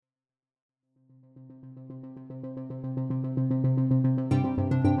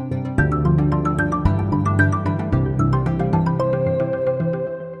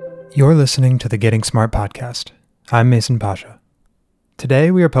You're listening to the Getting Smart podcast. I'm Mason Pasha.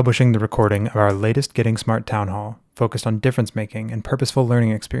 Today we are publishing the recording of our latest Getting Smart town hall focused on difference making and purposeful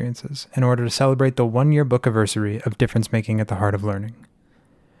learning experiences in order to celebrate the one-year book anniversary of difference making at the heart of learning.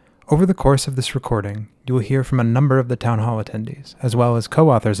 Over the course of this recording, you will hear from a number of the town hall attendees, as well as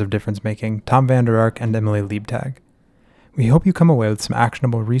co-authors of difference making, Tom Vander Ark and Emily Liebtag. We hope you come away with some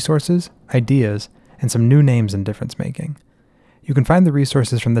actionable resources, ideas, and some new names in difference making. You can find the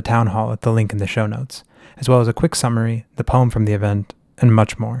resources from the town hall at the link in the show notes, as well as a quick summary, the poem from the event, and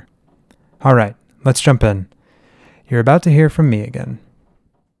much more. All right, let's jump in. You're about to hear from me again.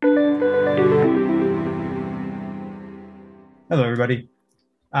 Hello, everybody.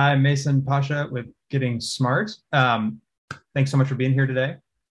 I'm Mason Pasha with Getting Smart. Thanks so much for being here today.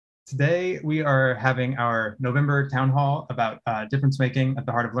 Today, we are having our November town hall about difference making at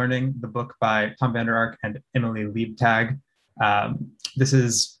the heart of learning, the book by Tom Vander Ark and Emily Liebtag. This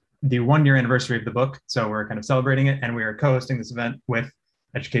is the one-year anniversary of the book, so we're kind of celebrating it, and we are co-hosting this event with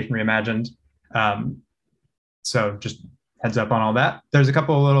Education Reimagined. So just heads up on all that. There's a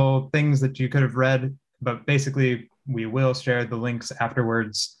couple of little things that you could have read, but basically we will share the links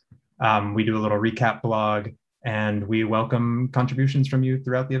afterwards. We do a little recap blog, and we welcome contributions from you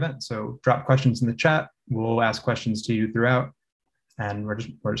throughout the event. So drop questions in the chat. We'll ask questions to you throughout, and we're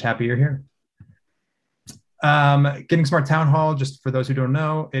just happy you're here. Getting Smart Town Hall, just for those who don't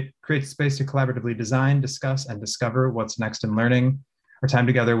know, it creates space to collaboratively design, discuss, and discover what's next in learning. Our time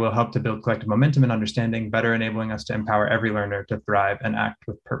together will help to build collective momentum and understanding, better enabling us to empower every learner to thrive and act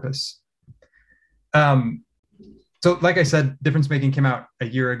with purpose. So like I said, difference making came out a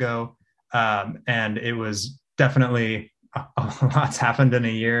year ago, and it was definitely a lot's happened in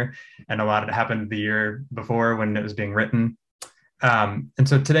a year, and a lot had happened the year before when it was being written. And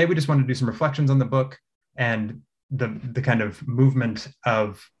so today we just wanted to do some reflections on the book and the kind of movement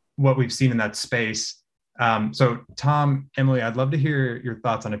of what we've seen in that space. So Tom, Emily, I'd love to hear your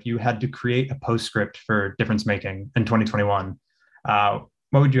thoughts on if you had to create a postscript for difference making in 2021. What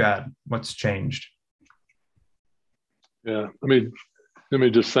would you add? What's changed? Yeah, let me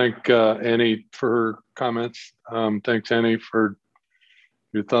just thank Annie for her comments. Thanks, Annie, for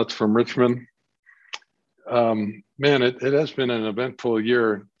your thoughts from Richmond. Man, it has been an eventful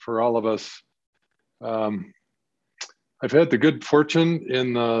year for all of us. I've had the good fortune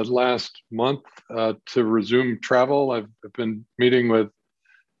in the last month to resume travel. I've been meeting with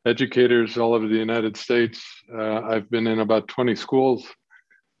educators all over the United States. I've been in about 20 schools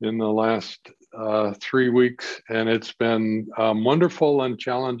in the last 3 weeks, and it's been wonderful and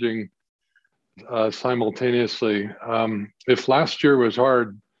challenging simultaneously. If last year was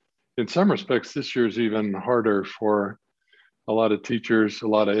hard, in some respects, this year is even harder for a lot of teachers, a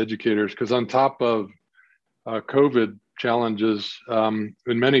lot of educators, because on top of COVID challenges, in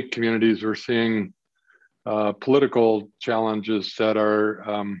many communities, we're seeing political challenges that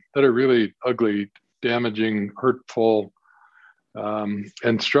are really ugly, damaging, hurtful,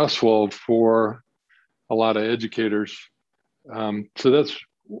 and stressful for a lot of educators. So that's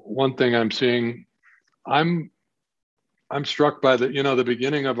one thing I'm seeing. I'm struck by the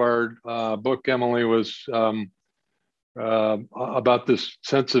beginning of our book, Emily, was about this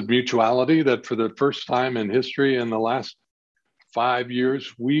sense of mutuality, that for the first time in history in the last 5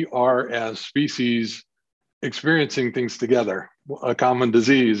 years, we are as species experiencing things together, a common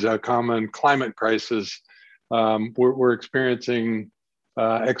disease, a common climate crisis. We're experiencing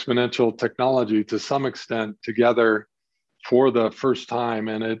exponential technology to some extent together for the first time.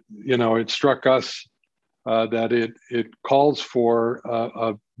 And it struck us that it calls for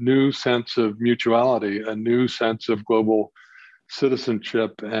a new sense of mutuality, a new sense of global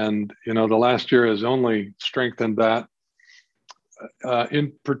citizenship. And, the last year has only strengthened that.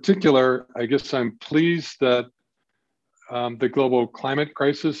 In particular, I guess I'm pleased that the global climate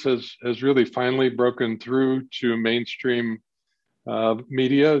crisis has really finally broken through to mainstream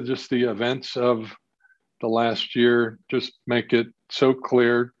media. Just the events of the last year just make it so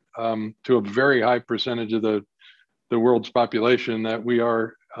clear to a very high percentage of the world's population that we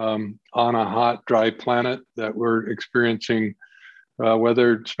are on a hot, dry planet, that we're experiencing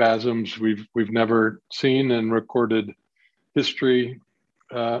weather spasms we've never seen in recorded history,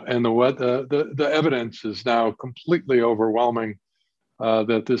 and the evidence is now completely overwhelming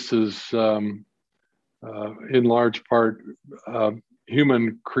that this is in large part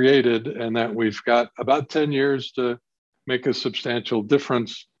human created, and that we've got about 10 years to make a substantial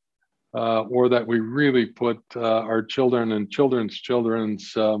difference, or that we really put our children and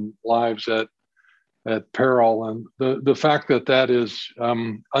children's lives at peril. And the fact that is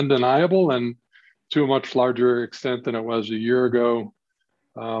undeniable, and to a much larger extent than it was a year ago,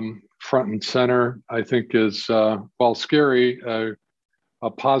 front and center, I think is, while scary, a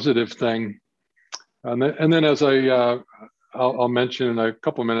positive thing. And then as I'll mention in a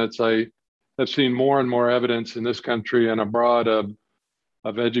couple minutes, I have seen more and more evidence in this country and abroad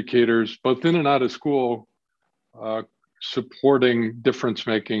of educators, both in and out of school, supporting difference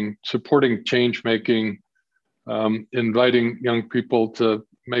making, supporting change making, inviting young people to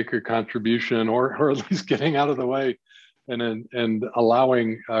make a contribution, or at least getting out of the way and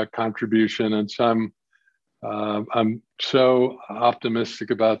allowing contribution. And so I'm so optimistic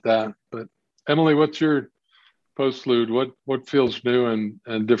about that. But Emily, what's your postlude? What feels new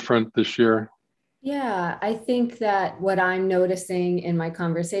and different this year? Yeah, I think that what I'm noticing in my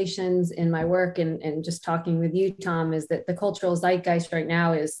conversations, in my work, and just talking with you, Tom, is that the cultural zeitgeist right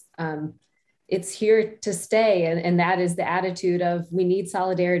now is it's here to stay, and that is the attitude of we need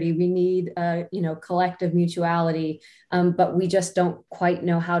solidarity, we need collective mutuality, but we just don't quite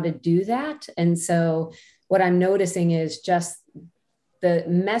know how to do that. And so, what I'm noticing is just the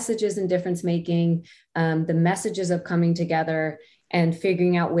messages and difference making, the messages of coming together and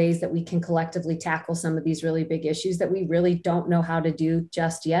figuring out ways that we can collectively tackle some of these really big issues that we really don't know how to do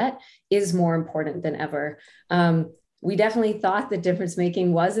just yet is more important than ever. We definitely thought that difference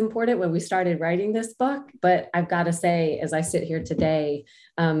making was important when we started writing this book, but I've got to say, as I sit here today,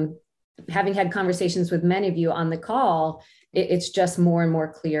 having had conversations with many of you on the call, it's just more and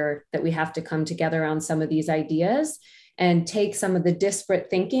more clear that we have to come together on some of these ideas and take some of the disparate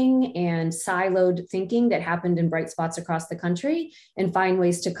thinking and siloed thinking that happened in bright spots across the country and find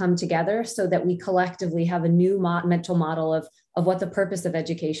ways to come together so that we collectively have a new mental model of what the purpose of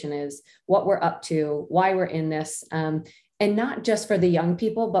education is, what we're up to, why we're in this, and not just for the young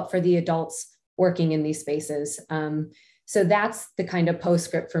people, but for the adults working in these spaces. So that's the kind of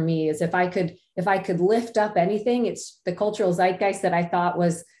postscript for me, is if I could lift up anything, it's the cultural zeitgeist that I thought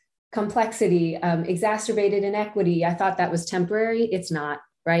was complexity, exacerbated inequity. I thought that was temporary. It's not,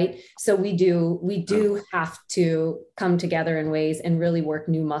 right? So we do have to come together in ways and really work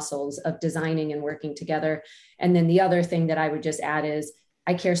new muscles of designing and working together. And then the other thing that I would just add is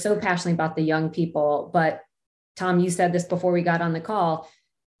I care so passionately about the young people, but Tom, you said this before we got on the call,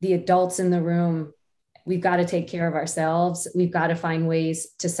 the adults in the room, we've got to take care of ourselves. We've got to find ways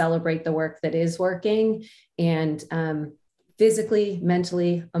to celebrate the work that is working, and physically,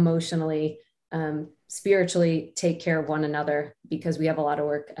 mentally, emotionally, spiritually take care of one another, because we have a lot of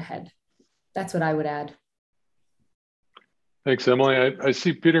work ahead. That's what I would add. Thanks, Emily. I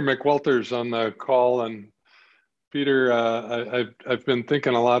see Peter McWelters on the call, and Peter, I've been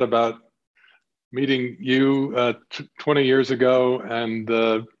thinking a lot about meeting you 20 years ago, and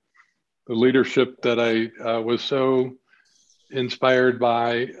the leadership that I was so inspired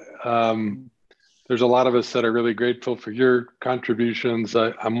by. There's a lot of us that are really grateful for your contributions.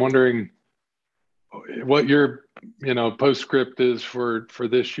 I'm wondering what your postscript is for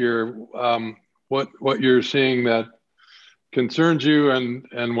this year. What you're seeing that concerns you,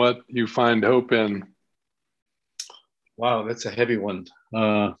 and what you find hope in. Wow, that's a heavy one.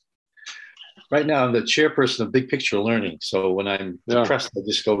 Right now, I'm the chairperson of Big Picture Learning. So when I'm depressed, I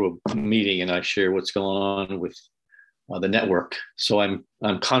just go to a meeting and I share what's going on with the network. So I'm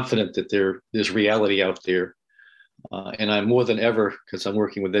confident that there's reality out there. And I'm more than ever, because I'm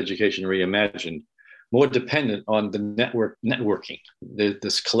working with Education Reimagined, more dependent on the networking.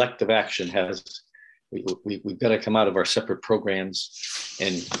 This collective action we've got to come out of our separate programs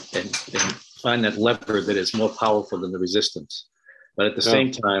and find that lever that is more powerful than the resistance. But at the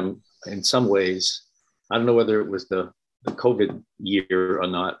same time, in some ways, I don't know whether it was the COVID year or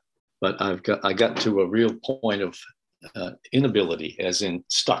not, but I got to a real point of inability, as in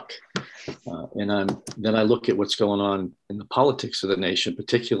stuck. And then I look at what's going on in the politics of the nation,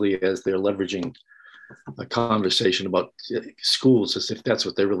 particularly as they're leveraging a conversation about schools as if that's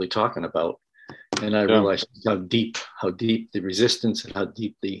what they're really talking about. And I realized how deep the resistance and how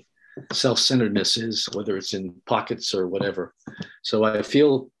deep the self-centeredness is, whether it's in pockets or whatever. So I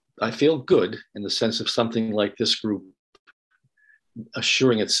feel good in the sense of something like this group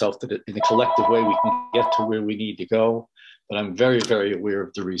assuring itself that in a collective way we can get to where we need to go. But I'm very, very aware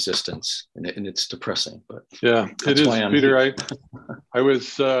of the resistance, and it's depressing. But yeah, it is, Peter. I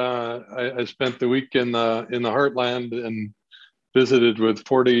spent the week in the Heartland and visited with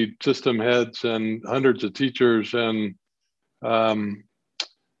 40 system heads and hundreds of teachers, and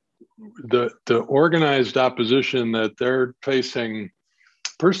the organized opposition that they're facing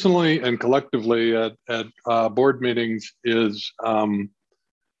personally and collectively at board meetings is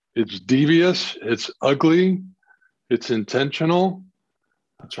it's devious, it's ugly, it's intentional.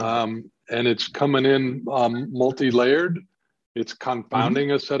 That's right. And it's coming in multi-layered, It's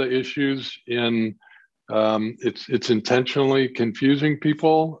confounding a set of issues in it's intentionally confusing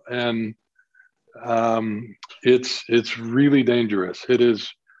people, and it's really dangerous. It is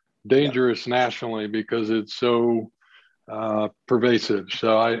dangerous nationally because it's so pervasive.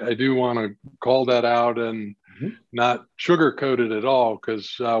 So I do want to call that out and not sugarcoat it at all,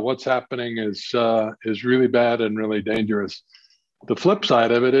 because what's happening is really bad and really dangerous. The flip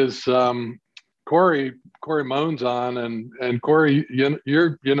side of it is Corey Moan's on, and Corey,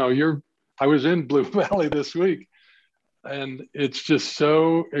 I was in Blue Valley this week, and it's just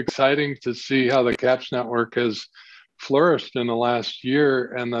so exciting to see how the CAPS network has flourished in the last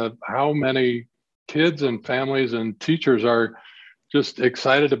year, and how many kids and families and teachers are just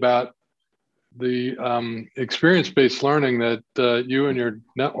excited about the experience-based learning that you and your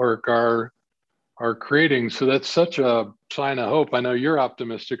network are creating. So that's such a sign of hope. I know you're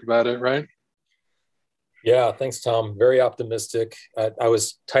optimistic about it, right? Yeah, thanks, Tom. Very optimistic. I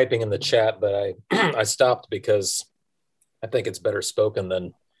was typing in the chat, but I stopped because I think it's better spoken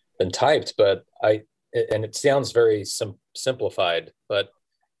than typed. But and it sounds very simplified, but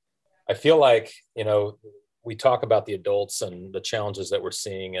I feel like, we talk about the adults and the challenges that we're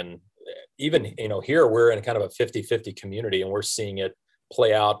seeing, and even here we're in kind of a 50-50 community, and we're seeing it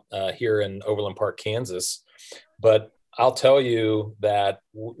play out here in Overland Park, Kansas. But I'll tell you that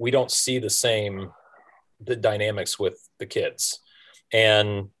we don't see the dynamics with the kids,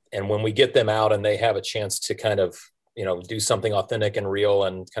 and when we get them out and they have a chance to kind of do something authentic and real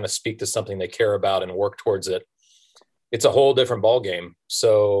and kind of speak to something they care about and work towards it, it's a whole different ballgame.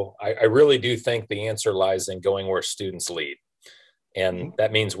 So I really do think the answer lies in going where students lead, and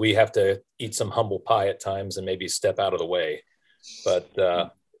that means we have to eat some humble pie at times and maybe step out of the way.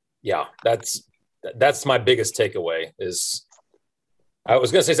 But yeah, that's my biggest takeaway. Is I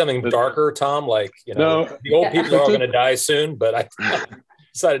was going to say something darker, Tom, like, the old people are all going to die soon, but I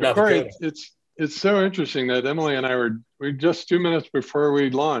decided not to. It's so interesting that Emily and I we just 2 minutes before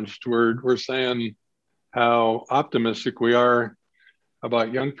we launched, we're saying how optimistic we are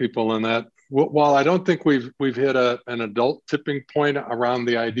about young people, and that while I don't think we've hit an adult tipping point around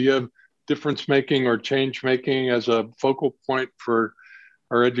the idea of difference making or change making as a focal point for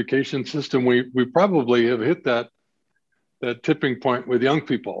our education system, we probably have hit that tipping point with young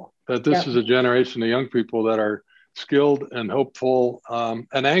people, that this is a generation of young people that are skilled and hopeful,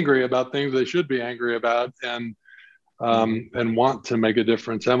 and angry about things they should be angry about, and want to make a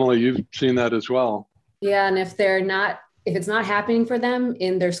difference. Emily, you've seen that as well. Yeah, and if it's not happening for them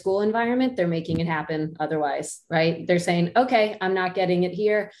in their school environment, they're making it happen otherwise, right? They're saying, okay, I'm not getting it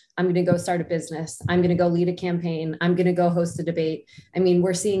here. I'm going to go start a business. I'm going to go lead a campaign. I'm going to go host a debate. I mean,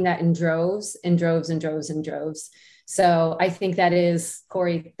 we're seeing that in droves and droves and droves and droves. So I think that is,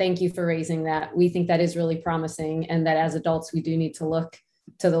 Corey, thank you for raising that. We think that is really promising, and that as adults, we do need to look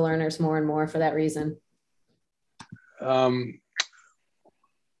to the learners more and more for that reason.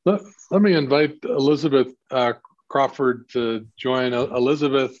 Let me invite Elizabeth Crawford to join.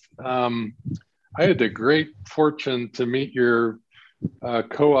 Elizabeth, I had the great fortune to meet your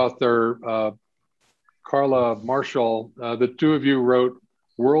co-author, Carla Marshall. The two of you wrote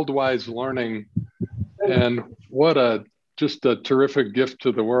Worldwise Learning, and what just a terrific gift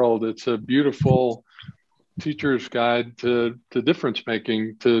to the world. It's a beautiful teacher's guide to difference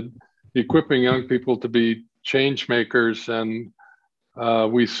making, to equipping young people to be change makers. And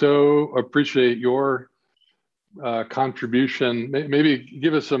we so appreciate your contribution. Maybe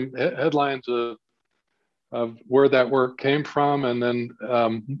give us some headlines of where that work came from, and then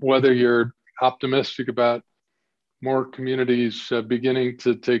whether you're optimistic about more communities beginning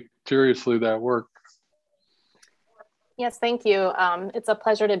to take seriously that work. Yes, thank you. It's a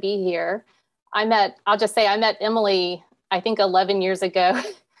pleasure to be here. I met Emily, I think 11 years ago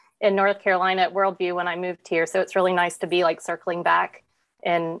in North Carolina at Worldview when I moved here. So it's really nice to be like circling back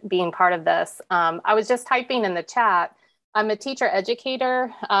and being part of this. I was just typing in the chat. I'm a teacher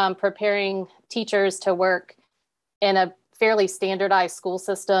educator, preparing teachers to work in a fairly standardized school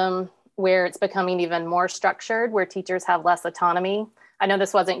system where it's becoming even more structured, where teachers have less autonomy. I know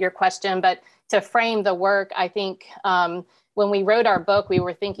this wasn't your question, but to frame the work, I think when we wrote our book, we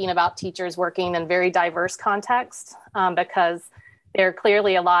were thinking about teachers working in very diverse contexts because there are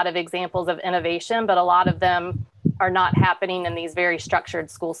clearly a lot of examples of innovation, but a lot of them are not happening in these very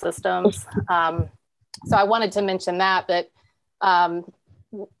structured school systems. So I wanted to mention that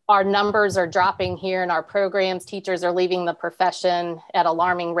our numbers are dropping here in our programs. Teachers are leaving the profession at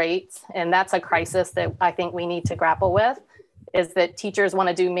alarming rates. And that's a crisis that I think we need to grapple with, is that teachers want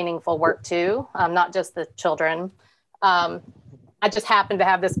to do meaningful work too, not just the children. I just happened to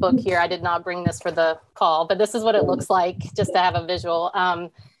have this book here. I did not bring this for the call, but this is what it looks like, just to have a visual.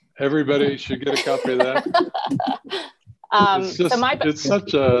 Everybody should get a copy of that. It's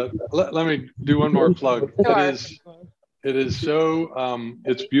such a, let me do one more plug. Sure. It is so,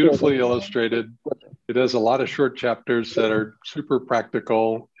 it's beautifully illustrated. It has a lot of short chapters that are super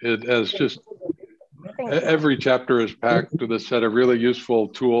practical. It has just, every chapter is packed with a set of really useful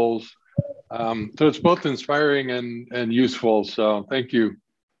tools. So it's both inspiring and useful. So thank you.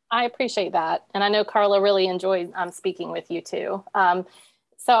 I appreciate that. And I know Carla really enjoyed speaking with you too.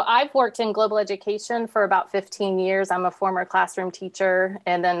 So I've worked in global education for about 15 years. I'm a former classroom teacher,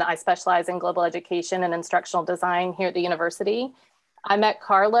 and then I specialize in global education and instructional design here at the university. I met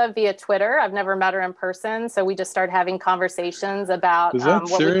Carla via Twitter. I've never met her in person. So we just started having conversations about— Is that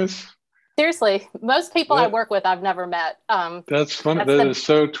serious? Seriously, most people I work with, I've never met. That's funny. That is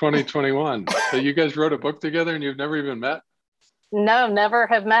so 2021. So you guys wrote a book together and you've never even met? No, never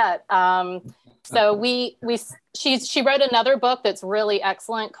have met. So she wrote another book that's really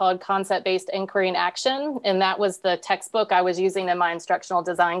excellent called Concept-Based Inquiry and Action. And that was the textbook I was using in my instructional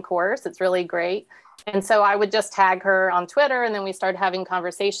design course. It's really great. And so I would just tag her on Twitter, and then we started having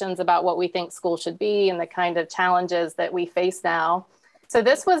conversations about what we think school should be and the kind of challenges that we face now. So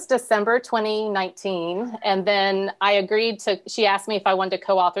this was December 2019. And then I agreed she asked me if I wanted to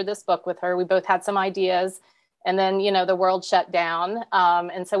co-author this book with her. We both had some ideas. And then, the world shut down.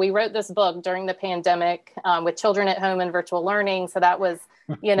 And so we wrote this book during the pandemic with children at home and virtual learning. So that was,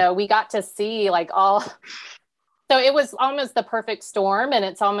 we got to see so it was almost the perfect storm. And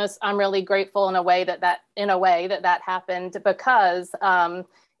it's almost, I'm really grateful in a way that happened, because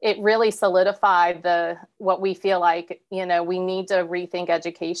it really solidified what we feel like, we need to rethink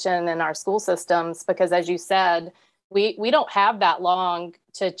education in our school systems, because as you said, we don't have that long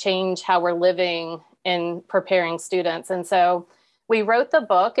to change how we're living in preparing students. And so we wrote the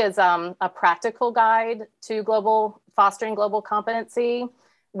book as a practical guide to fostering global competency,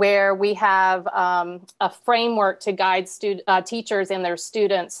 where we have a framework to guide teachers and their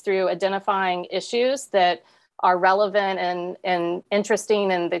students through identifying issues that are relevant and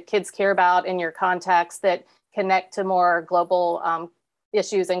interesting and that kids care about in your context, that connect to more global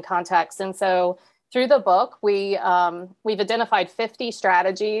issues and contexts. And so through the book, we've identified 50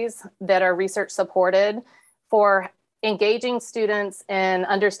 strategies that are research supported for engaging students in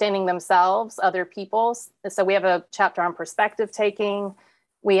understanding themselves, other people. So we have a chapter on perspective taking.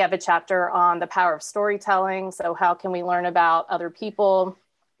 We have a chapter on the power of storytelling. So how can we learn about other people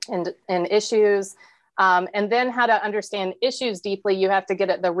and issues? And then how to understand issues deeply. You have to get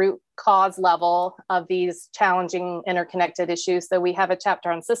at the root cause level of these challenging interconnected issues. So we have a chapter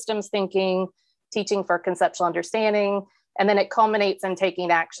on systems thinking, teaching for conceptual understanding, and then it culminates in taking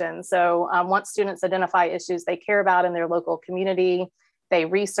action. So once students identify issues they care about in their local community, they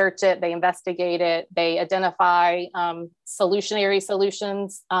research it, they investigate it, they identify solutionary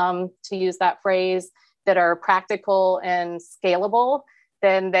solutions, to use that phrase, that are practical and scalable,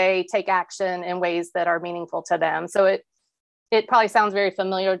 then they take action in ways that are meaningful to them. So it probably sounds very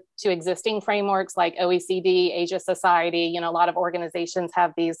familiar to existing frameworks like OECD, Asia Society. A lot of organizations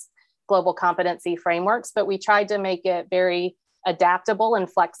have these global competency frameworks, but we tried to make it very adaptable and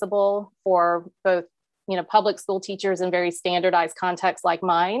flexible for both, public school teachers in very standardized contexts like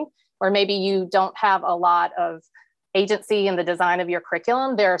mine, where maybe you don't have a lot of agency in the design of your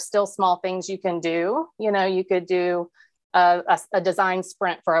curriculum. There are still small things you can do. You could do a design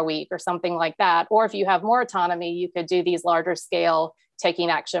sprint for a week or something like that. Or if you have more autonomy, you could do these larger scale taking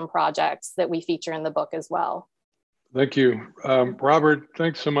action projects that we feature in the book as well. Thank you. Robert,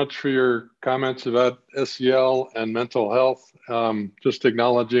 thanks so much for your comments about SEL and mental health. Just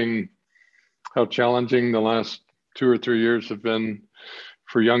acknowledging how challenging the last 2 or 3 years have been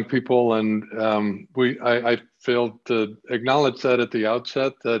for young people. And I failed to acknowledge that at the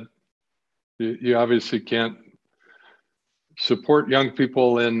outset, that you obviously can't support young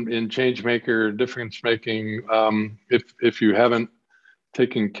people in change maker, difference making, if you haven't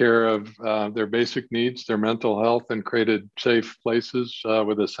taking care of their basic needs, their mental health, and created safe places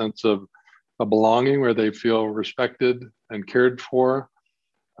with a sense of a belonging where they feel respected and cared for.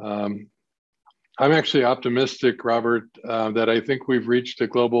 I'm actually optimistic, Robert, that I think we've reached a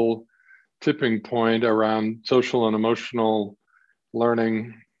global tipping point around social and emotional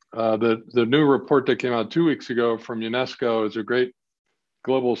learning. The new report that came out 2 weeks ago from UNESCO is a great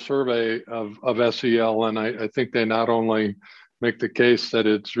global survey of SEL, and I think they not only make the case that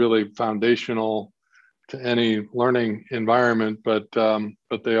it's really foundational to any learning environment, but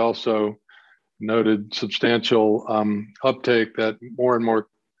they also noted substantial uptake, that more and more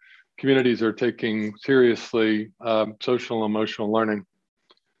communities are taking seriously social and emotional learning.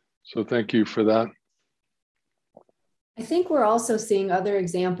 So thank you for that. I think we're also seeing other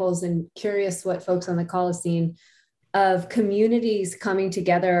examples, and curious what folks on the call have seen, of communities coming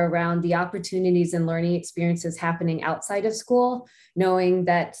together around the opportunities and learning experiences happening outside of school, knowing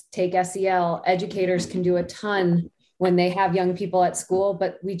that, take SEL, educators can do a ton when they have young people at school,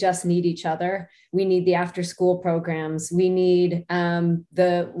 but we just need each other. We need the after school programs. We need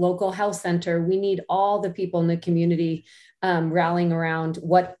the local health center. We need all the people in the community rallying around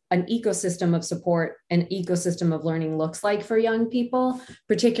what an ecosystem of support, an ecosystem of learning looks like for young people,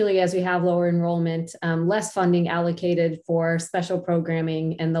 particularly as we have lower enrollment, less funding allocated for special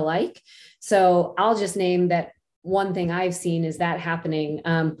programming and the like. So I'll just name that one thing I've seen is that happening.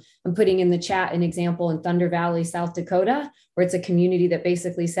 I'm putting in the chat an example in Thunder Valley, South Dakota, where it's a community that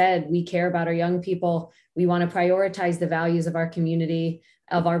basically said, we care about our young people. We want to prioritize the values of our community,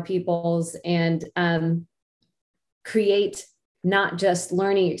 of our peoples, and create not just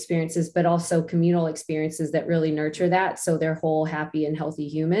learning experiences, but also communal experiences that really nurture that. So they're whole, happy, and healthy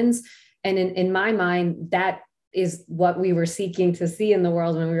humans. And in my mind, that is what we were seeking to see in the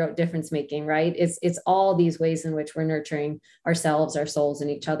world when we wrote Difference Making, right? It's all these ways in which we're nurturing ourselves, our souls,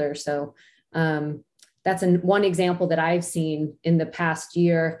 and each other. So that's one example that I've seen in the past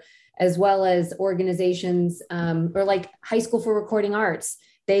year, as well as organizations or like High School for Recording Arts.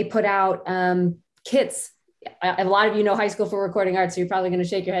 They put out kits. A lot of you know High School for Recording Arts, so you're probably going to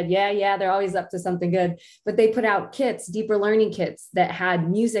shake your head. Yeah, they're always up to something good. But they put out kits, deeper learning kits that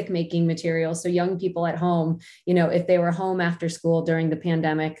had music making material. So young people at home, if they were home after school during the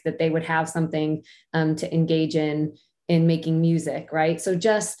pandemic, that they would have something to engage in making music, right? So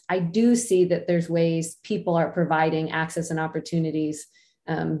I do see that there's ways people are providing access and opportunities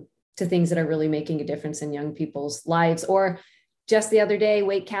to things that are really making a difference in young people's lives. Or just the other day,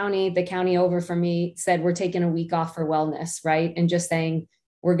 Wake County, the county over from me, said we're taking a week off for wellness, right? And just saying,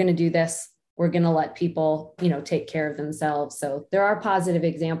 we're going to do this. We're going to let people, take care of themselves. So there are positive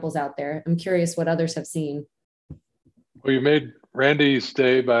examples out there. I'm curious what others have seen. Well, you made Randy's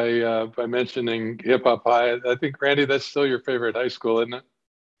day by mentioning Hip Hop High. I think, Randy, that's still your favorite high school, isn't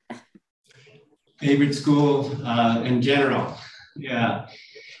it? Favorite school in general. Yeah.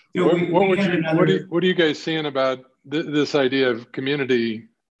 What are you guys seeing about this idea of community?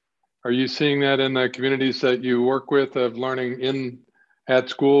 Are you seeing that in the communities that you work with, of learning at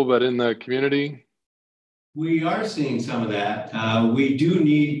school, but in the community? We are seeing some of that. We do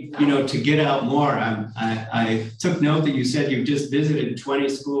need, to get out more. I took note that you said you've just visited 20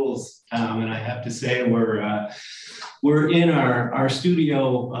 schools, and I have to say we're in our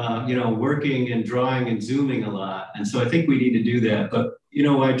studio, working and drawing and Zooming a lot. And so I think we need to do that. But,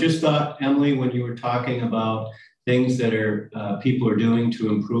 I just thought, Emily, when you were talking about things that people are doing to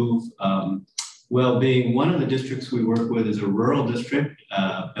improve well-being. One of the districts we work with is a rural district,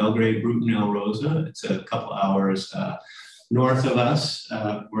 Belgrade, Bruton, El Rosa. It's a couple hours north of us.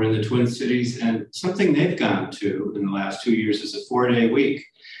 We're in the Twin Cities, and something they've gone to in the last 2 years is a 4-day week.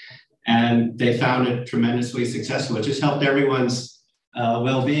 And they found it tremendously successful. It just helped everyone's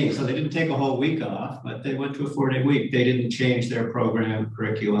well-being. So they didn't take a whole week off, but they went to a 4-day week. They didn't change their program,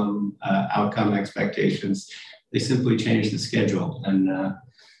 curriculum, outcome expectations. They simply changed the schedule. And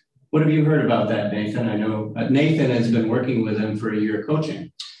what have you heard about that, Nathan? I know Nathan has been working with them for a year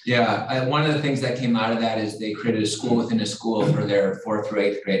coaching. Yeah, one of the things that came out of that is they created a school within a school for their 4th through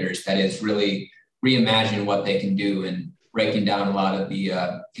 8th graders that is really reimagining what they can do and breaking down a lot of the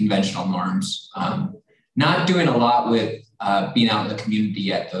conventional norms. Not doing a lot with being out in the community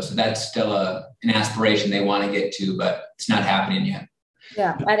yet, though. So that's still an aspiration they want to get to, but it's not happening yet.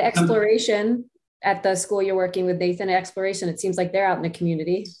 Yeah, at Exploration, at the school you're working with, Nathan, at Exploration, it seems like they're out in the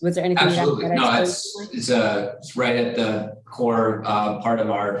community. Was there anything? Absolutely. No, it's right at the core part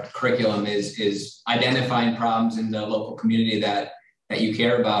of our curriculum is identifying problems in the local community that you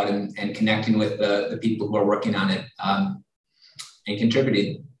care about and connecting with the people who are working on it and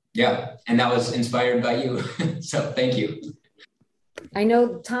contributing. Yeah, and that was inspired by you. So thank you. I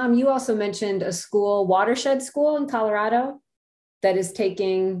know, Tom, you also mentioned a school, Watershed School in Colorado, that is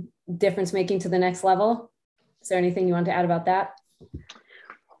taking difference making to the next level. Is there anything you want to add about that?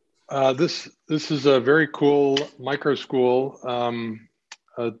 This is a very cool micro school,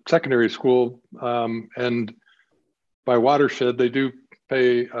 a secondary school, and by Watershed, they do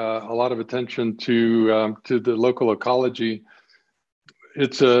pay a lot of attention to the local ecology.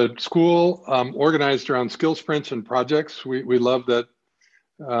 It's a school organized around skill sprints and projects. We love that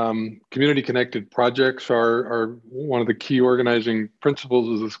community connected projects are one of the key organizing principles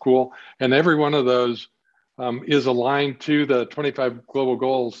of the school. And every one of those is aligned to the 25 global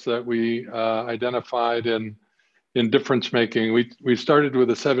goals that we identified in difference making. We started with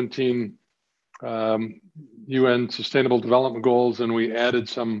the 17 UN Sustainable Development Goals, and we added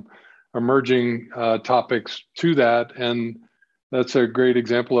some emerging topics to that. And that's a great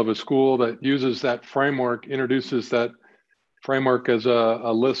example of a school that uses that framework, introduces that framework as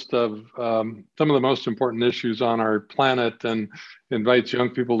a list of some of the most important issues on our planet, and invites young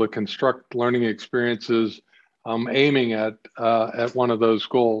people to construct learning experiences aiming at one of those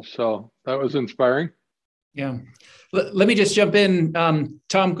goals. So that was inspiring. Yeah. Let me just jump in.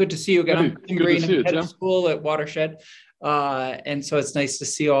 Tom, good to see you again. I'm Tim Green, head of school at Watershed. And so it's nice to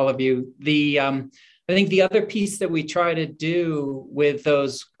see all of you. I think the other piece that we try to do with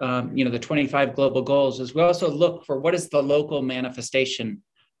those, the 25 global goals is we also look for what is the local manifestation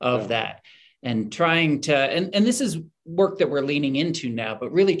of that, and trying to, and this is work that we're leaning into now,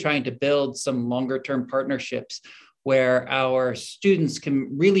 but really trying to build some longer term partnerships where our students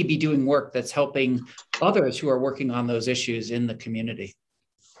can really be doing work that's helping others who are working on those issues in the community.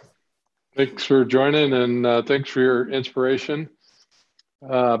 Thanks for joining, and thanks for your inspiration.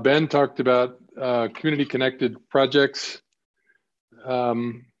 Ben talked about community connected projects.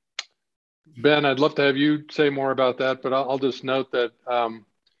 Ben, I'd love to have you say more about that, but I'll just note that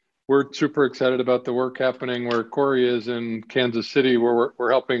we're super excited about the work happening where Corey is in Kansas City, where we're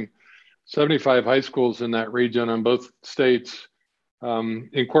helping 75 high schools in that region in both states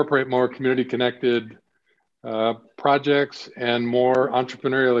incorporate more community connected projects and more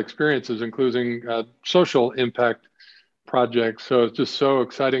entrepreneurial experiences, including social impact projects. So it's just so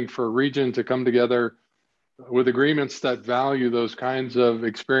exciting for a region to come together with agreements that value those kinds of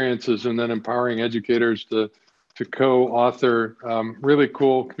experiences, and then empowering educators to co-author really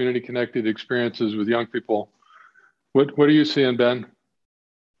cool community connected experiences with young people. What are you seeing, Ben?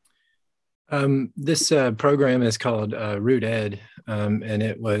 This program is called Root Ed, and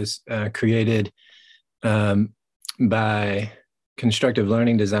it was created by Constructive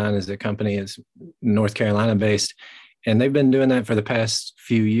Learning Design as a company. It's North Carolina based, and they've been doing that for the past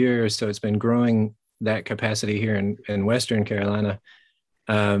few years. So it's been growing that capacity here in Western Carolina,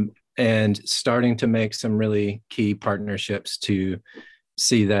 and starting to make some really key partnerships to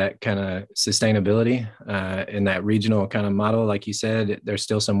see that kind of sustainability in that regional kind of model. Like you said, there's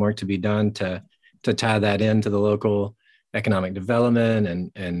still some work to be done to tie that into the local economic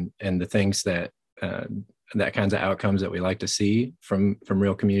development and the things that kinds of outcomes that we like to see from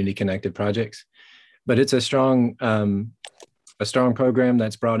real community connected projects. But it's a strong program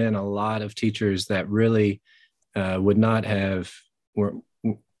that's brought in a lot of teachers that really were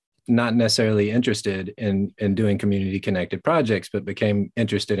not necessarily interested in doing community connected projects, but became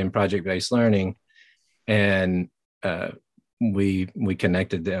interested in project-based learning. And we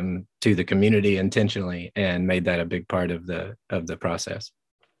connected them to the community intentionally and made that a big part of the process.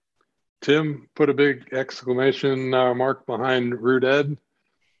 Tim put a big exclamation mark behind Root Ed.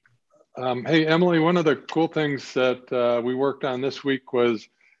 Hey, Emily, one of the cool things that we worked on this week was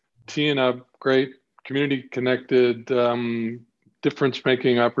teeing up great community connected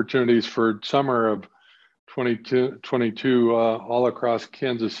difference-making opportunities for summer of 2022 all across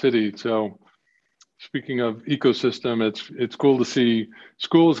Kansas City. So speaking of ecosystem, it's cool to see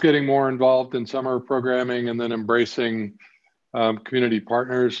schools getting more involved in summer programming and then embracing community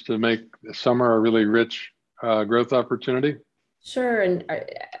partners to make summer a really rich growth opportunity. Sure, and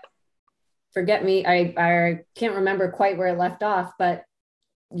forget me, I can't remember quite where it left off, but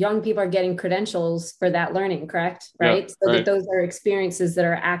young people are getting credentials for that learning, correct? Right. Yeah, so right. That those are experiences that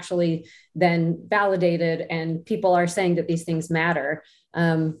are actually then validated, and people are saying that these things matter.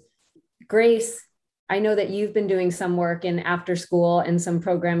 Grace, I know that you've been doing some work in after school and some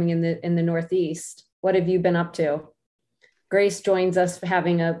programming in the Northeast. What have you been up to? Grace joins us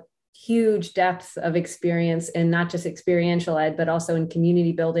having a huge depth of experience in not just experiential ed, but also in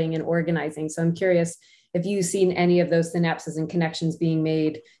community building and organizing. So I'm curious if you've seen any of those synapses and connections being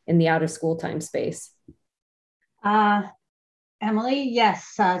made in the out of school time space. Emily,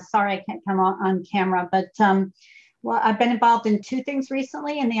 yes. Sorry, I can't come on camera, but well, I've been involved in two things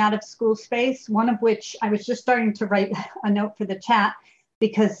recently in the out of school space, one of which I was just starting to write a note for the chat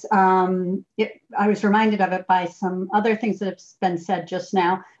because I was reminded of it by some other things that have been said just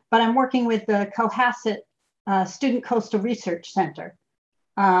now, but I'm working with the Cohasset Student Coastal Research Center.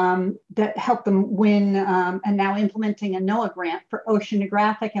 That helped them win and now implementing a NOAA grant for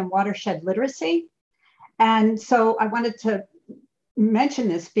oceanographic and watershed literacy. And so I wanted to mention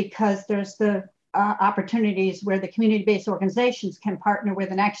this because there's the opportunities where the community-based organizations can partner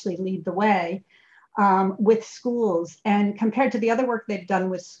with and actually lead the way. with schools. And compared to the other work they've done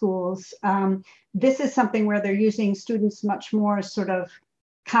with schools, this is something where they're using students much more sort of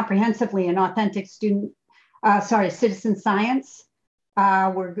comprehensively and authentic citizen science.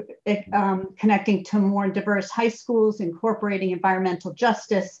 We're connecting to more diverse high schools, incorporating environmental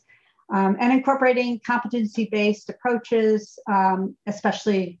justice, and incorporating competency-based approaches,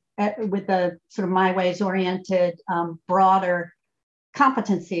 especially with the sort of my ways oriented, broader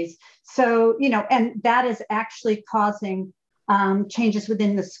competencies. So, and that is actually causing changes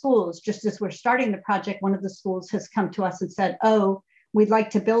within the schools. Just as we're starting the project, one of the schools has come to us and said, oh, we'd like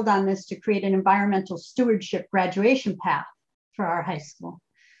to build on this to create an environmental stewardship graduation path for our high school.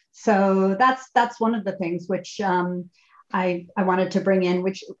 So that's one of the things which I wanted to bring in,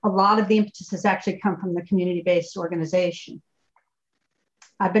 which a lot of the impetus has actually come from the community-based organization.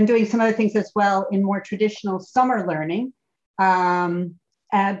 I've been doing some other things as well in more traditional summer learning,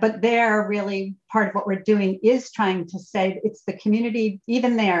 but there really part of what we're doing is trying to say it's the community,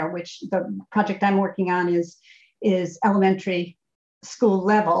 even there, which the project I'm working on is elementary school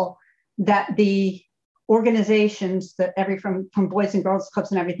level, that the organizations that from Boys and Girls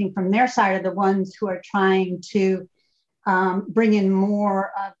Clubs and everything from their side are the ones who are trying to bring in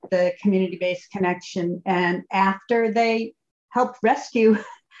more of the community-based connection. And after they helped rescue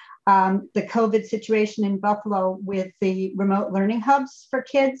the COVID situation in Buffalo with the remote learning hubs for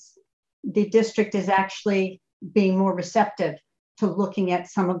kids, the district is actually being more receptive to looking at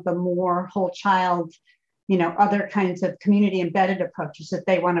some of the more whole child, other kinds of community embedded approaches that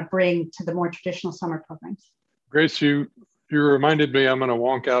they want to bring to the more traditional summer programs. Grace, you reminded me, I'm going to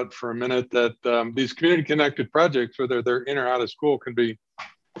wonk out for a minute, that these community connected projects, whether they're in or out of school, can be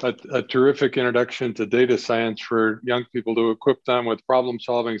a terrific introduction to data science for young people, to equip them with problem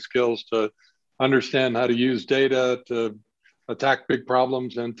solving skills, to understand how to use data to attack big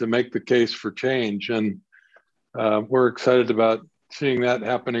problems and to make the case for change. And we're excited about seeing that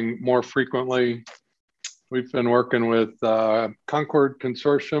happening more frequently. We've been working with Concord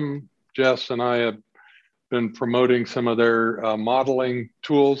Consortium. Jess and I have been promoting some of their modeling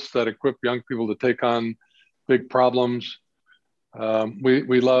tools that equip young people to take on big problems.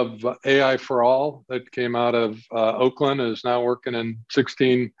 We love AI for All that came out of Oakland, is now working in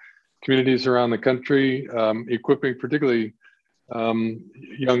 16 communities around the country, equipping particularly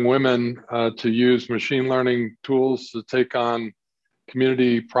young women to use machine learning tools to take on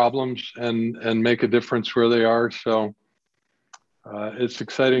community problems and make a difference where they are. So it's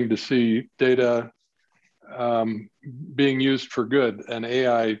exciting to see data being used for good and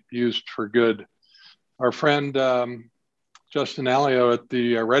AI used for good. Our friend Justin Alio at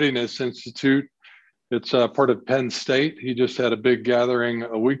the Readiness Institute, it's part of Penn State. He just had a big gathering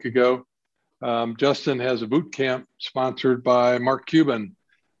a week ago. Justin has a boot camp sponsored by Mark Cuban,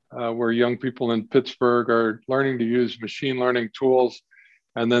 where young people in Pittsburgh are learning to use machine learning tools,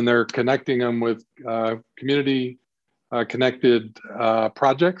 and then they're connecting them with community connected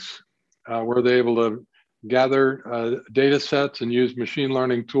projects where they're able to gather data sets and use machine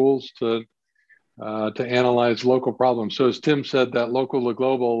learning tools to analyze local problems. So as Tim said, that local to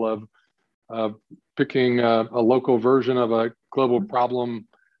global of picking a local version of a global problem,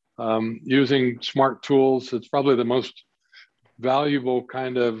 using smart tools, it's probably the most valuable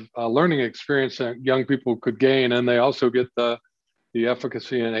kind of learning experience that young people could gain. And they also get the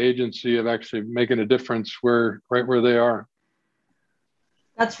efficacy and agency of actually making a difference right where they are.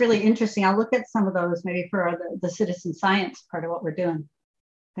 That's really interesting. I'll look at some of those maybe for the citizen science part of what we're doing.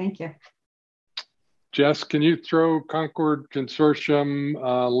 Thank you. Jess, can you throw Concord Consortium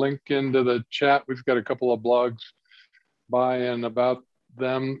link into the chat? We've got a couple of blogs by and about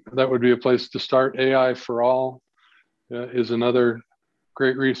them. That would be a place to start. AI for All is another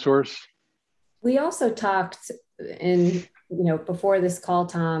great resource. We also talked before this call,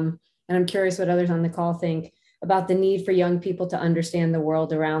 Tom, and I'm curious what others on the call think about the need for young people to understand the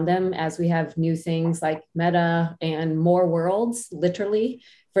world around them as we have new things like Meta and more worlds, literally,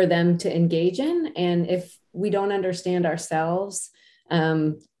 for them to engage in. And if we don't understand ourselves,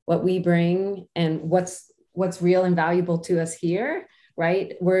 what we bring and what's real and valuable to us here,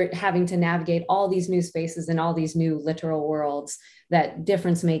 right? We're having to navigate all these new spaces and all these new literal worlds, that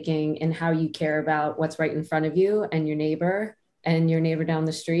difference making in how you care about what's right in front of you and your neighbor down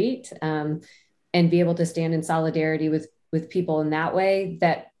the street, and be able to stand in solidarity with people in that way,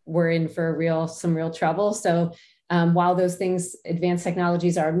 that we're in for some real trouble. So while those things, advanced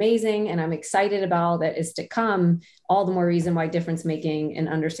technologies are amazing, and I'm excited about all that is to come, all the more reason why difference making and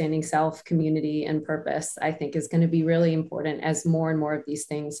understanding self, community, and purpose, I think, is going to be really important as more and more of these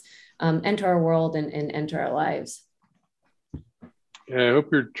things enter our world and enter our lives. Yeah, I hope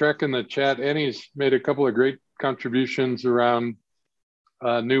you're tracking the chat. Annie's made a couple of great contributions around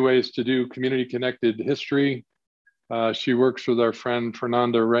new ways to do community-connected history. She works with our friend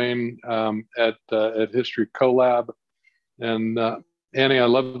Fernando Rain at History CoLab. And Annie, I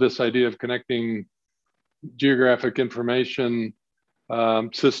love this idea of connecting geographic information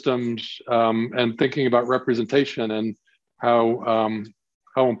systems and thinking about representation and how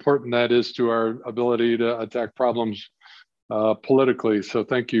important that is to our ability to attack problems politically. So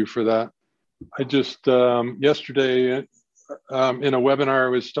thank you for that. I just yesterday in a webinar, I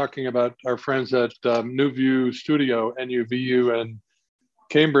was talking about our friends at NuView Studio, NUVU, and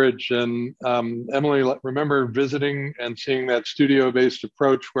Cambridge. And Emily, remember visiting and seeing that studio-based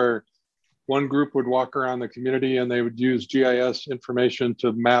approach where one group would walk around the community and they would use GIS information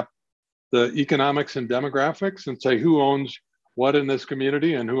to map the economics and demographics and say who owns what in this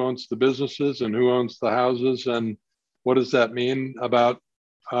community and who owns the businesses and who owns the houses and what does that mean about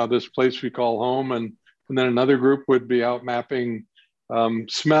this place we call home. And then another group would be out mapping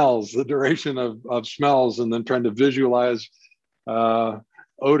smells, the duration of smells, and then trying to visualize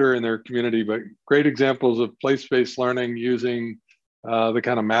odor in their community. But great examples of place-based learning using the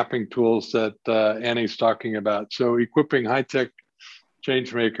kind of mapping tools that Annie's talking about. So equipping high-tech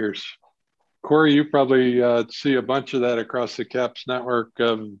change makers. Corey, you probably see a bunch of that across the CAPS network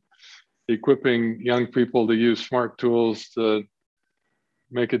of equipping young people to use smart tools to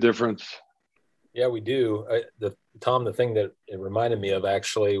make a difference. Yeah, we do. Tom, the thing that it reminded me of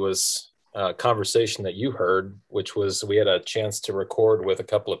actually was a conversation that you heard, which was we had a chance to record with a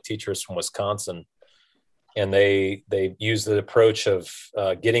couple of teachers from Wisconsin. And they use the approach of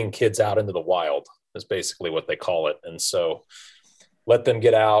getting kids out into the wild is basically what they call it. And so let them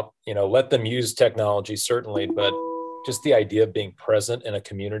get out, let them use technology, certainly, but just the idea of being present in a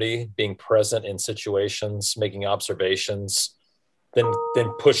community, being present in situations, making observations, then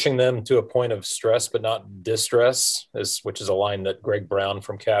pushing them to a point of stress, but not distress, which is a line that Greg Brown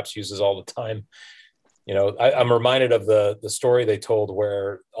from CAPS uses all the time. I'm reminded of the story they told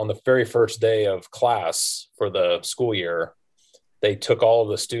where on the very first day of class for the school year, they took all of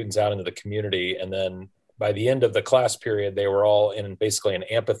the students out into the community. And then by the end of the class period, they were all in basically an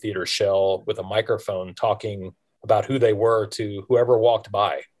amphitheater shell with a microphone talking about who they were to whoever walked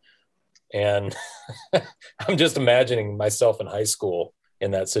by. And I'm just imagining myself in high school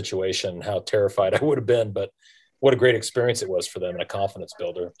in that situation, how terrified I would have been, but what a great experience it was for them and a confidence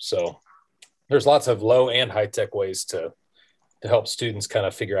builder. So there's lots of low and high tech ways to help students kind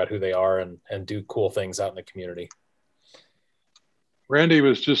of figure out who they are and do cool things out in the community. Randy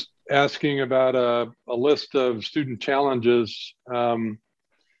was just asking about a list of student challenges.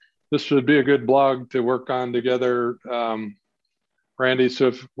 This would be a good blog to work on together, Randy.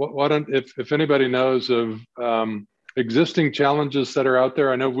 So if anybody knows of existing challenges that are out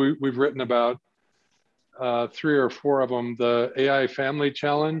there, I know we've written about 3 or 4 of them. The AI Family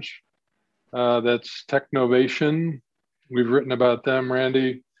Challenge, that's Technovation. We've written about them,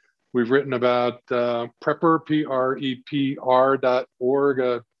 Randy. We've written about Prepper,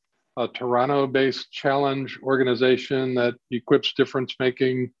 PREPR.org, a Toronto-based challenge organization that equips difference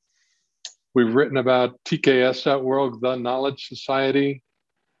making. We've written about TKS.org, the Knowledge Society,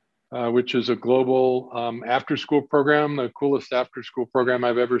 which is a global after-school program, the coolest after-school program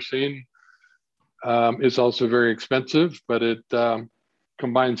I've ever seen. It's also very expensive, but it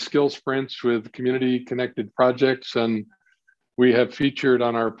combines skill sprints with community-connected projects. And we have featured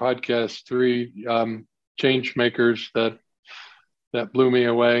on our podcast 3 change makers that blew me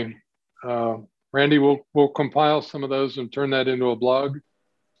away. Randy, we'll compile some of those and turn that into a blog.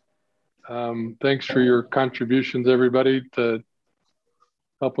 Thanks for your contributions, everybody, to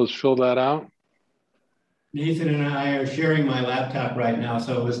help us fill that out. Nathan and I are sharing my laptop right now,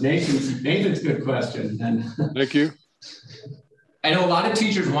 so it was Nathan's good question. And thank you. I know a lot of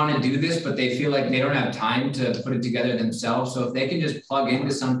teachers want to do this, but they feel like they don't have time to put it together themselves. So if they can just plug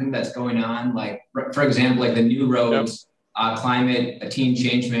into something that's going on, like, for example, like the New Roads Climate Teen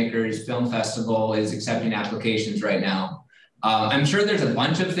Changemakers Film Festival is accepting applications right now. I'm sure there's a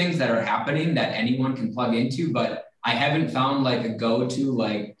bunch of things that are happening that anyone can plug into, but I haven't found like a go-to,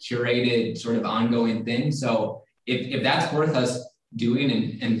 like curated sort of ongoing thing. So if that's worth us doing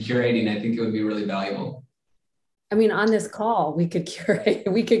and curating, I think it would be really valuable. I mean, on this call, we could curate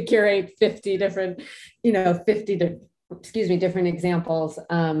 50 different, different examples.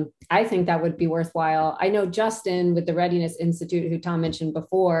 I think that would be worthwhile. I know Justin with the Readiness Institute, who Tom mentioned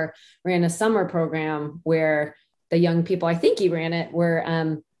before, ran a summer program where the young people, I think he ran it,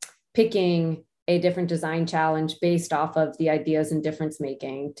 were picking a different design challenge based off of the ideas and difference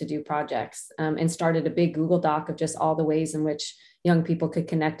making to do projects, and started a big Google Doc of just all the ways in which young people could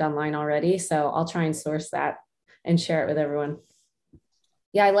connect online already. So I'll try and source that and share it with everyone.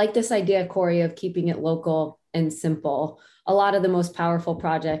 Yeah, I like this idea, Corey, of keeping it local and simple. A lot of the most powerful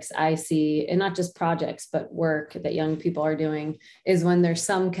projects I see, and not just projects, but work that young people are doing, is when there's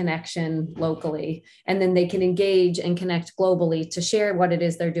some connection locally, and then they can engage and connect globally to share what it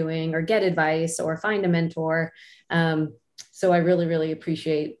is they're doing or get advice or find a mentor. So I really, really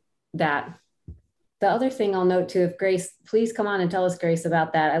appreciate that. The other thing I'll note too, if Grace, please come on and tell us, Grace,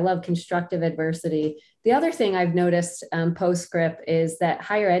 about that. I love constructive adversity. The other thing I've noticed postscript is that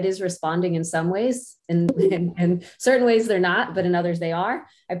higher ed is responding in some ways, and in certain ways they're not, but in others they are.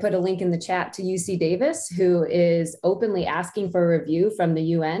 I put a link in the chat to UC Davis, who is openly asking for a review from the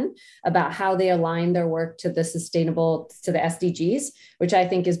UN about how they align their work to the SDGs, which I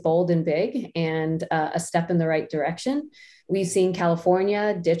think is bold and big and a step in the right direction. We've seen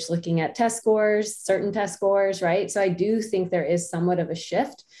California ditch looking at test scores, certain test scores, right? So I do think there is somewhat of a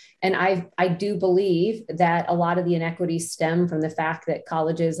shift. And I do believe that a lot of the inequities stem from the fact that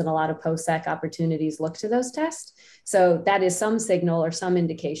colleges and a lot of post-sec opportunities look to those tests. So that is some signal or some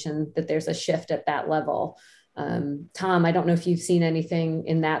indication that there's a shift at that level. Tom, I don't know if you've seen anything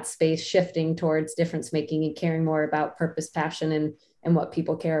in that space shifting towards difference making and caring more about purpose, passion, and what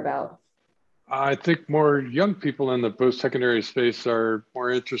people care about. I think more young people in the post-secondary space are more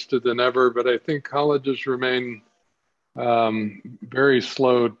interested than ever, but I think colleges remain very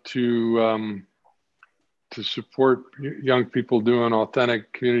slow to support young people doing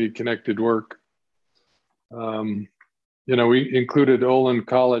authentic, community-connected work. You know, we included Olin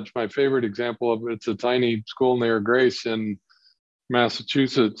College. My favorite example of it's a tiny school near Grace in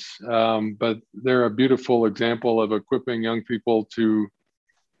Massachusetts, but they're a beautiful example of equipping young people to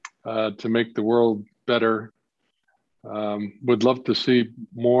make the world better. Would love to see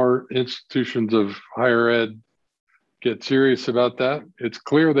more institutions of higher ed get serious about that. It's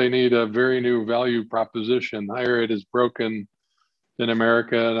clear they need a very new value proposition. Higher ed is broken in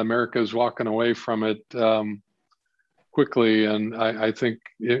America, and America is walking away from it quickly. And I think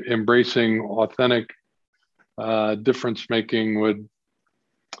embracing authentic difference making would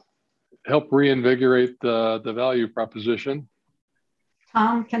help reinvigorate the value proposition.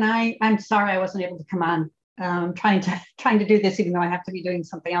 Tom, I'm sorry I wasn't able to come on. Trying to do this even though I have to be doing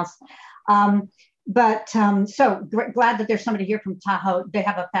something else. So glad that there's somebody here from Tahoe. They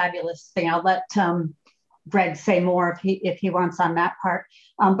have a fabulous thing. I'll let Greg say more if he wants on that part.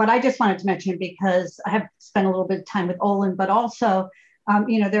 But I just wanted to mention, because I have spent a little bit of time with Olin, but also,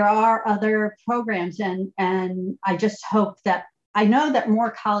 there are other programs, and I just hope that, I know that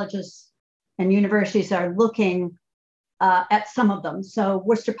more colleges and universities are looking at some of them. So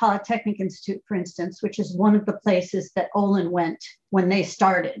Worcester Polytechnic Institute, for instance, which is one of the places that Olin went when they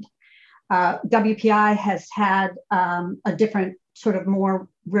started. WPI has had a different sort of more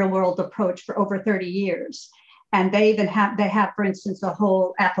real world approach for over 30 years. And they have, for instance, a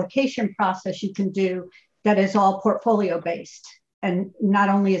whole application process you can do that is all portfolio based. And not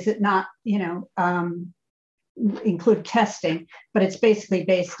only is it not, include testing, but it's basically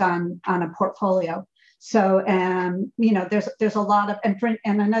based on a portfolio. So, there's a lot of,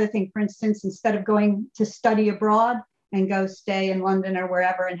 and another thing, for instance, instead of going to study abroad and go stay in London or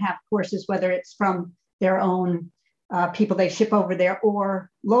wherever and have courses, whether it's from their own people they ship over there or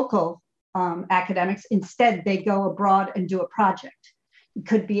local academics, instead they go abroad and do a project. It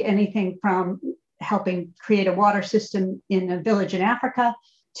could be anything from helping create a water system in a village in Africa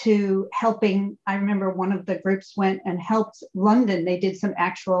to helping, I remember one of the groups went and helped London. They did some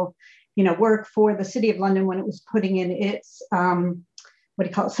actual work for the City of London when it was putting in its,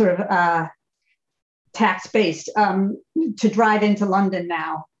 tax-based, to drive into London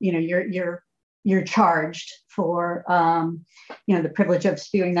now. You're charged for, the privilege of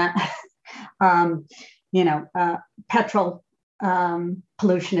spewing that, petrol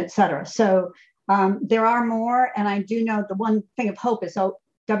pollution, et cetera. So there are more, and I do know the one thing of hope is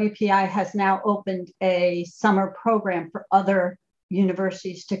WPI has now opened a summer program for other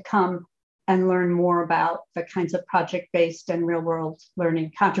universities to come and learn more about the kinds of project-based and real-world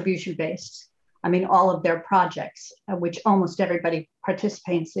learning, contribution-based. I mean, all of their projects, which almost everybody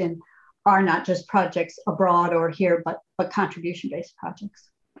participates in, are not just projects abroad or here, but contribution-based projects.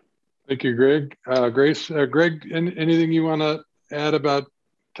 Thank you, Greg. Grace, Greg, anything you want to add about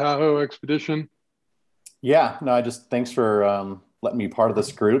Tahoe Expedition? Yeah, no, thanks for letting me be part of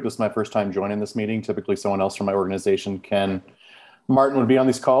this group. This is my first time joining this meeting. Typically someone else from my organization can Martin would be on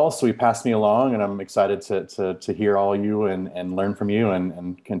these calls, so he passed me along, and I'm excited to hear all you and learn from you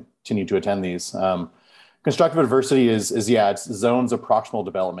and continue to attend these. Constructive adversity is it's zones of proximal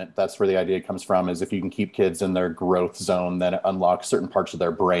development. That's where the idea comes from, is if you can keep kids in their growth zone, then it unlocks certain parts of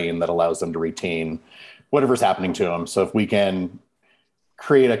their brain that allows them to retain whatever's happening to them. So if we can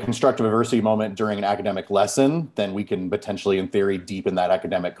create a constructive adversity moment during an academic lesson, then we can potentially, in theory, deepen that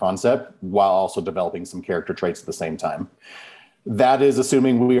academic concept while also developing some character traits at the same time. That is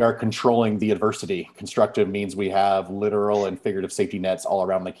assuming we are controlling the adversity. Constructive means we have literal and figurative safety nets all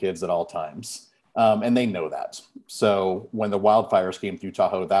around the kids at all times. And they know that. So when the wildfires came through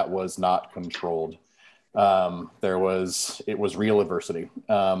Tahoe, that was not controlled. It was real adversity.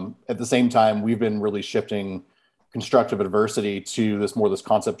 At the same time, we've been really shifting constructive adversity to this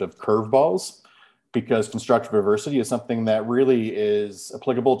concept of curveballs, because constructive adversity is something that really is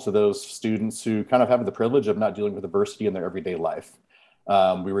applicable to those students who kind of have the privilege of not dealing with adversity in their everyday life.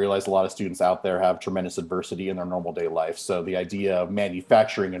 We realize a lot of students out there have tremendous adversity in their normal day life. So the idea of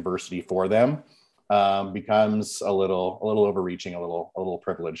manufacturing adversity for them becomes a little overreaching, a little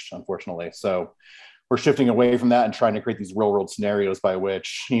privileged, unfortunately. So we're shifting away from that and trying to create these real world scenarios by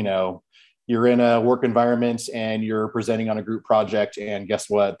which, you're in a work environment and you're presenting on a group project, and guess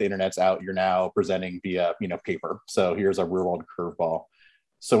what? The internet's out. You're now presenting via, paper. So here's a real world curveball.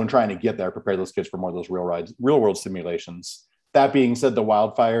 So when trying to get there, prepare those kids for more of those real world simulations. That being said, the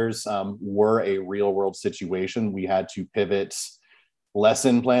wildfires were a real world situation. We had to pivot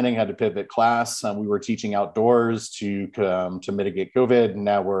lesson planning, had to pivot class. We were teaching outdoors to mitigate COVID. And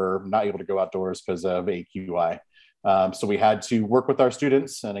now we're not able to go outdoors because of AQI. So we had to work with our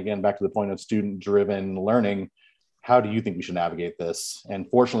students. And again, back to the point of student-driven learning, how do you think we should navigate this? And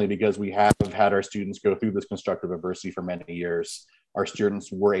fortunately, because we have had our students go through this constructive adversity for many years, our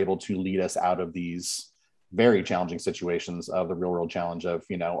students were able to lead us out of these very challenging situations of the real world challenge of,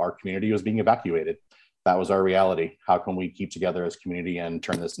 our community was being evacuated. That was our reality. How can we keep together as a community and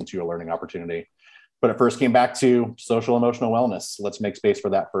turn this into a learning opportunity? But it first came back to social emotional wellness. Let's make space for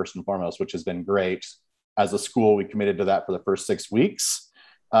that first and foremost, which has been great. As a school, we committed to that for the first 6 weeks.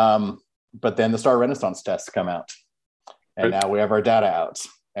 But then the STAR Renaissance tests come out. And now we have our data out.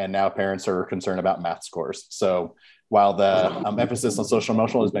 And now parents are concerned about math scores. So while the emphasis on social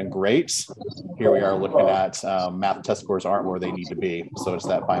emotional has been great, here we are looking at math test scores aren't where they need to be. So it's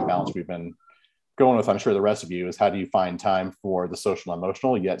that fine balance we've been going with, I'm sure the rest of you, is how do you find time for the social and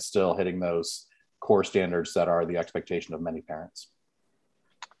emotional, yet still hitting those core standards that are the expectation of many parents.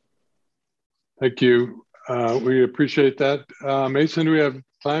 Thank you. We appreciate that. Mason, do we have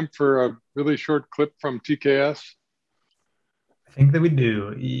time for a really short clip from TKS? I think that we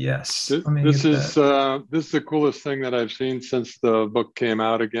do, yes. This is the coolest thing that I've seen since the book came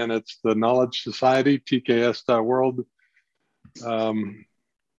out. Again, it's the Knowledge Society, tks.world.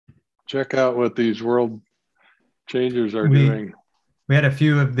 Check out what these world changers are doing. We had a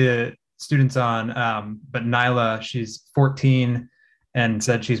few of the students on, but Nyla, she's 14 and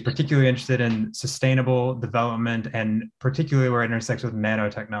said she's particularly interested in sustainable development and particularly where it intersects with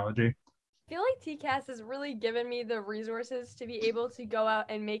nanotechnology. I feel like TCAS has really given me the resources to be able to go out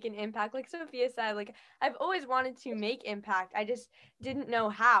and make an impact. Like Sophia said, like I've always wanted to make impact. I just didn't know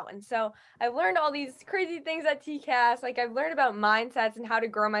how. And so I've learned all these crazy things at TCAS. Like I've learned about mindsets and how to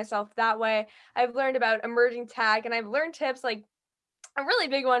grow myself that way. I've learned about emerging tech, and I've learned tips. Like a really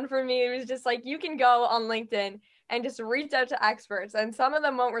big one for me was just like, you can go on LinkedIn and just reach out to experts, and some of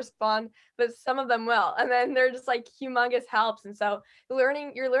them won't respond, but some of them will. And then they're just like humongous helps. And so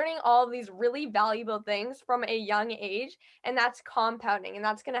you're learning all of these really valuable things from a young age, and that's compounding, and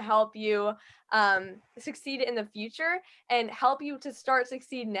that's going to help you succeed in the future and help you to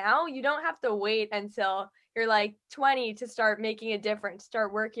succeed now. You don't have to wait until you're like 20 to start making a difference,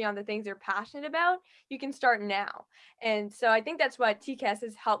 start working on the things you're passionate about. You can start now. And so I think that's what TCAS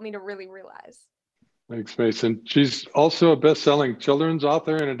has helped me to really realize. Thanks, Mason. She's also a best-selling children's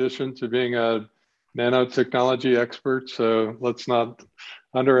author in addition to being a nanotechnology expert. So let's not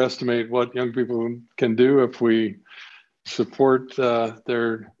underestimate what young people can do if we support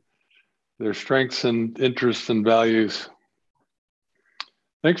their strengths and interests and values.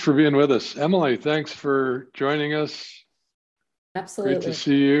 Thanks for being with us. Emily, thanks for joining us. Absolutely. Great to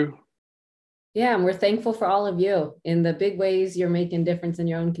see you. Yeah, and we're thankful for all of you in the big ways you're making a difference in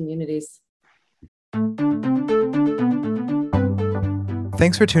your own communities.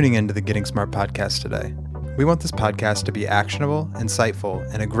 Thanks for tuning in to the Getting Smart podcast today. We want this podcast to be actionable, insightful,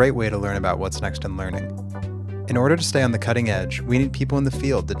 and a great way to learn about what's next in learning. In order to stay on the cutting edge, we need people in the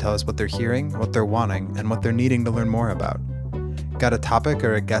field to tell us what they're hearing, what they're wanting, and what they're needing to learn more about. Got a topic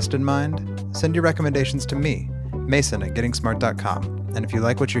or a guest in mind? Send your recommendations to me Mason at gettingsmart.com. And if you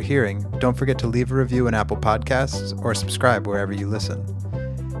like what you're hearing, don't forget to leave a review in Apple Podcasts or subscribe wherever you listen.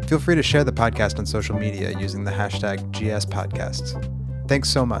 Feel free to share the podcast on social media using the hashtag GSPodcasts. Thanks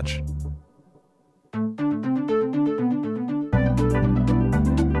so much.